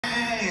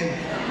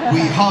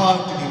we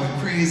hugged and he went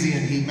crazy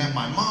and he met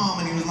my mom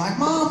and he was like,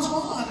 Mom's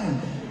won.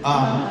 And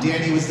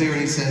Danny was there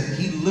and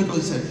he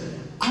literally said,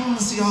 I want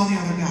to see all the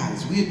other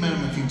guys. We had met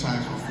him a few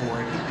times before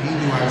and he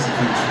knew I was a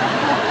huge fan.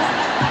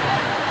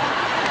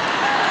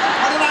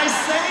 What did I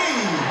say?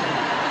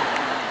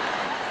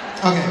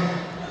 Okay,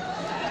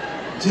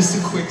 just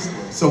a quick story.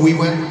 So we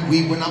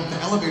went up the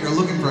elevator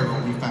looking for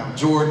everyone. We found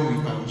Jordan,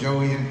 we found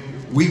Joey, and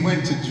we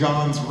went to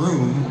John's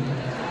room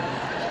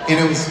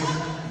and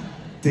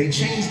they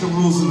changed the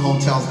rules in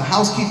hotels. The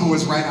housekeeper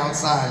was right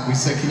outside. We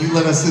said, can you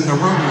let us in the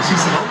room? And she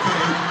said,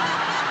 okay.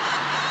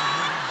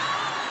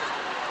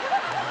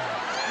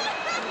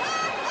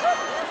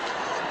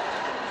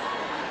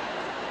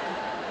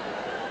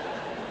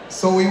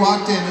 So we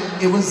walked in,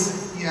 it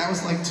was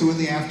like 2 in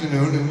the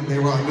afternoon and they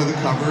were under the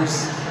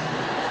covers.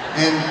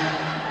 And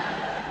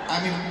I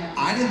mean,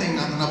 I didn't think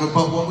nothing of it,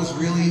 but what was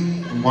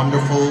really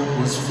wonderful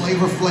was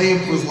Flava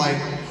Flav was like,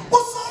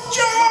 what's up,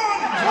 John?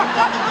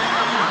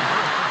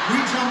 We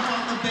jumped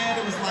on the bed.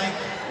 It was like,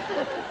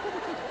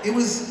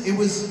 it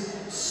was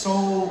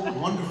so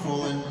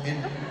wonderful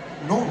and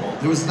normal.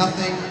 There was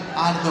nothing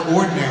out of the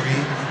ordinary.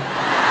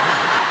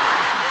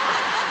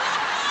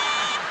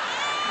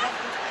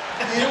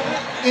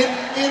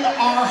 In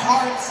our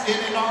hearts and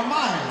in our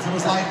minds. It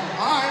was like,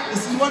 all right,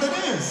 this is what it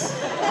is,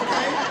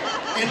 okay?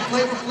 And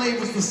Flava Flav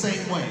was the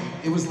same way.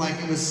 It was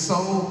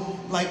so,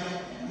 like,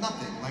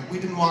 nothing. Like, we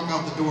didn't walk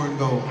out the door and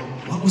go,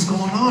 what was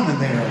going on in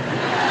there?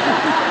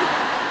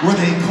 Were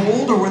they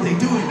cold or were they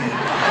doing it?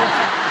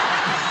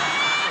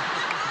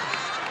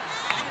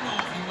 I don't know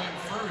if you went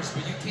first,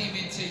 but you came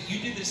into, you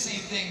did the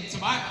same thing to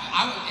my,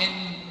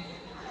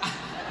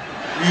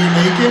 Were you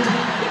naked?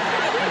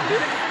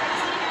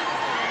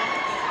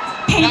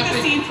 Paint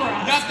the scene for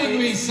us. Nothing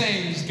we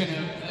say is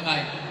gonna,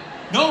 like,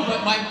 no,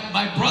 but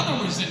my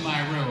brother was in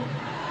my room.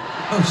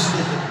 Oh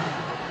shit.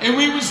 And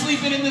we were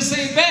sleeping in the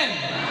same bed.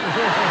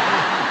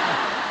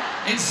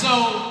 And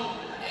so,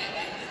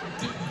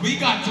 we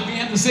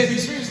had the same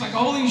experience, like,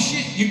 holy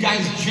shit, you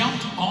guys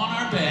jumped on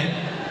our bed.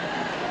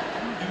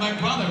 And my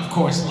brother, of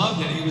course,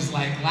 loved it. He was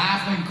like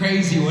laughing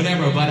crazy,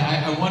 whatever, but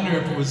I wonder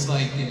if it was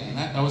like,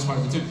 that was part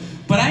of it too.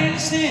 But I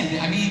understand,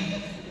 I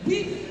mean,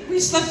 we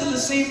slept in the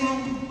same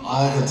room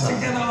all the time.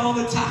 Together all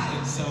the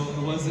time, so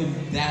it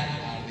wasn't that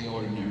out of the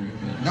ordinary.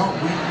 No,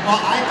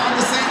 well, I found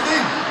the same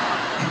thing.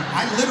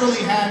 I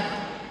literally had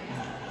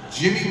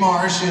Jimmy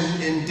Marsh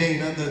and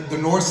Dana, the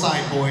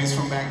Northside boys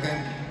from back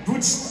then,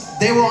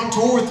 they were on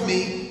tour with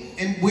me,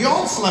 and we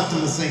all slept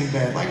in the same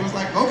bed. Like, it was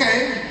like,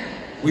 okay,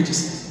 we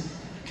just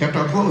kept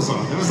our clothes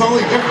on. There was the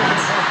only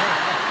difference.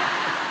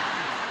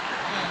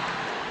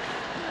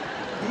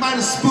 We might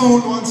have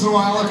spooned once in a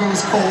while if it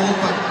was cold,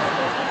 but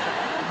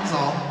that was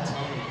all.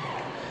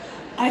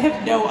 I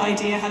have no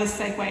idea how to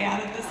segue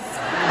out of this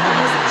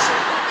conversation.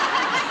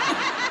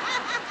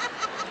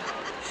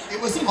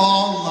 It was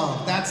all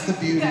love. That's the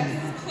beauty.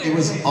 It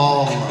was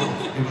all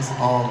love. It was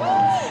all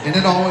love. And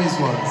it always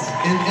was.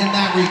 In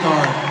that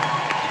regard,